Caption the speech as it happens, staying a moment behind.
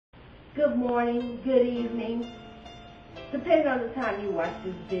good morning, good evening, depending on the time you watch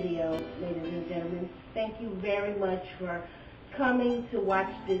this video, ladies and gentlemen. Thank you very much for coming to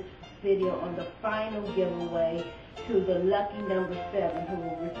watch this video on the final giveaway to the lucky number 7 who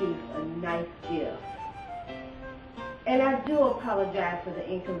will receive a nice gift. And I do apologize for the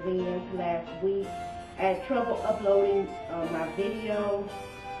inconvenience last week. I had trouble uploading my video.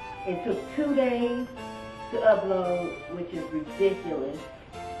 It took 2 days to upload, which is ridiculous.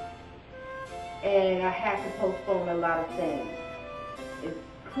 And I had to postpone a lot of things,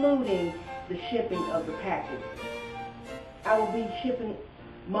 including the shipping of the packages. I will be shipping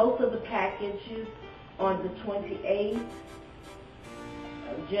most of the packages on the 28th.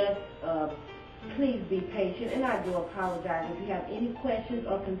 Please be patient, and I do apologize. If you have any questions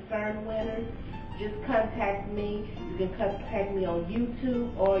or concerned winners, just contact me. You can contact me on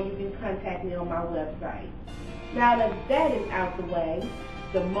YouTube, or you can contact me on my website. Now that that is out the way,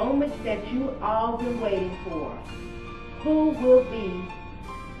 the moment that you all been waiting for, who will be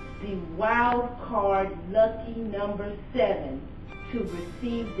the wild card lucky number 7 to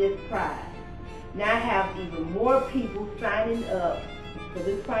receive this prize? Now I have even more people signing up for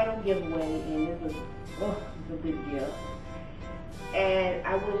this final giveaway, and it's a big gift. And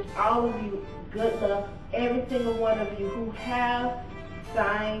I wish all of you good luck. Every single one of you who have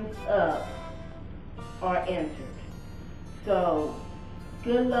signed up are entered. So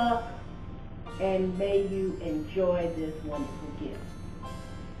good luck, and may you enjoy this wonderful gift.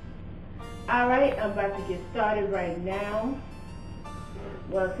 Alright, I'm about to get started right now.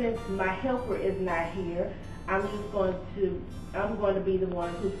 Well, since my helper is not here, I'm going to be the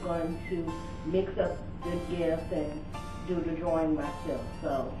one who's going to mix up the gifts and do the drawing myself.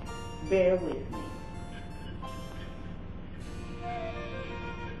 So bear with me.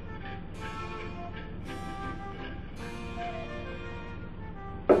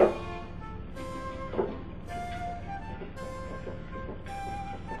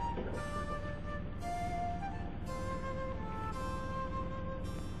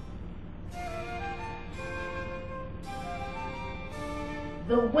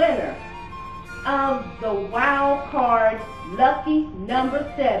 The winner of the wild card lucky number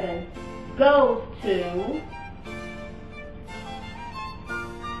 7 goes to...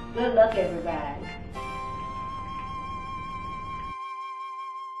 Good luck, everybody.